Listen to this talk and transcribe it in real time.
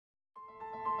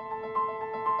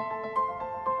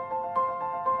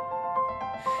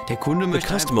The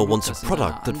customer wants a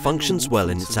product that functions well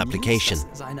in its application.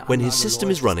 When his system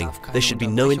is running, there should be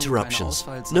no interruptions,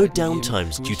 no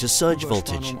downtimes due to surge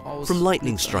voltage, from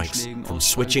lightning strikes, from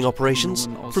switching operations,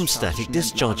 from static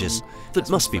discharges, that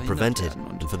must be prevented.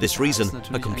 And for this reason,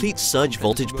 a complete surge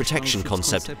voltage protection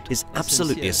concept is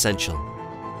absolutely essential.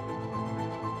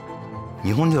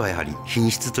 日本ではやはり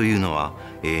品質というのは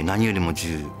何よりも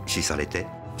重視されて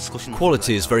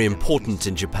Quality is very important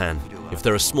in Japan. If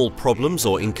there are small problems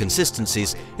or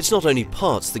inconsistencies, it's not only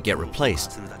parts that get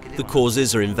replaced. The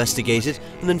causes are investigated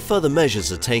and then further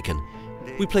measures are taken.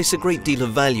 We place a great deal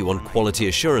of value on quality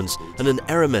assurance and an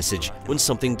error message when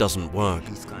something doesn't work.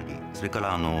 それか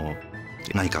ら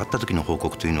何かあった時の報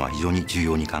告というのは非常に重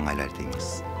要に考えられていま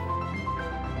す。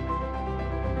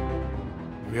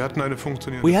 We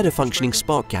had a functioning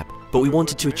spark gap, but we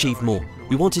wanted to achieve more.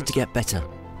 We wanted to get better.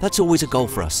 That's always a goal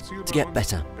for us, to get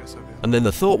better. And then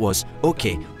the thought was,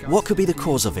 okay, what could be the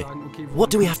cause of it? What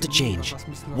do we have to change?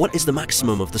 What is the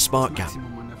maximum of the spark gap?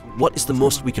 What is the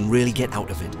most we can really get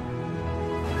out of it?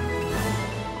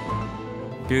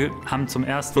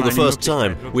 For the first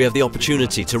time, we have the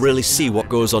opportunity to really see what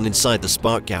goes on inside the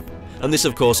spark gap. And this,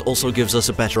 of course, also gives us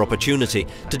a better opportunity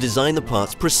to design the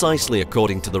parts precisely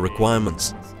according to the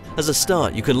requirements. As a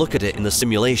start, you can look at it in the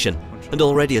simulation and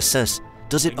already assess,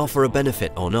 does it offer a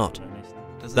benefit or not?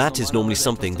 That is normally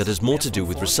something that has more to do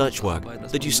with research work,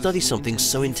 that you study something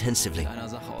so intensively.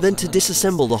 Then to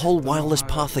disassemble the whole wireless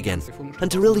path again, and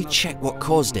to really check what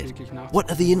caused it.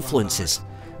 What are the influences?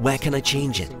 Where can I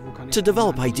change it? To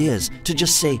develop ideas, to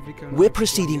just say, we're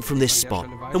proceeding from this spot,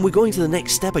 and we're going to the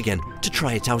next step again, to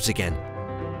try it out again.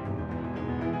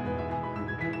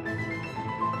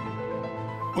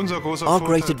 Our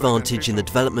great advantage in the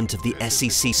development of the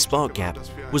SEC Spark Gap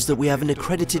was that we have an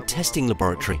accredited testing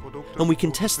laboratory, and we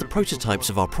can test the prototypes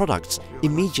of our products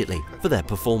immediately for their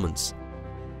performance.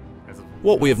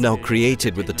 What we have now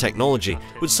created with the technology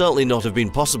would certainly not have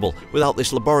been possible without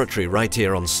this laboratory right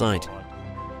here on site.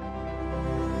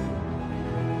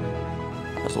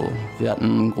 Wir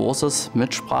hatten ein großes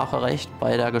Mitspracherecht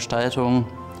bei der Gestaltung.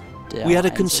 We had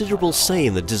a considerable say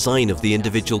in the design of the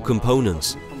individual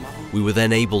components. We were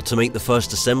then able to make the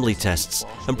first assembly tests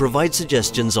and provide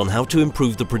suggestions on how to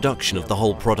improve the production of the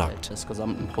whole product. Des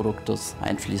gesamten Produktes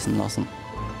einfließen lassen.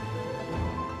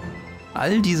 All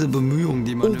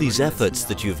these efforts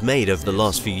that you've made over the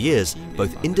last few years,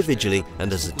 both individually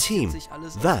and as a team,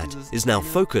 that is now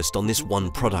focused on this one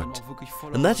product.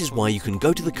 And that is why you can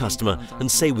go to the customer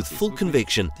and say with full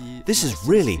conviction, this is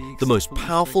really the most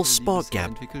powerful spark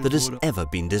gap that has ever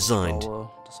been designed.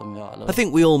 I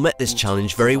think we all met this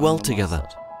challenge very well together.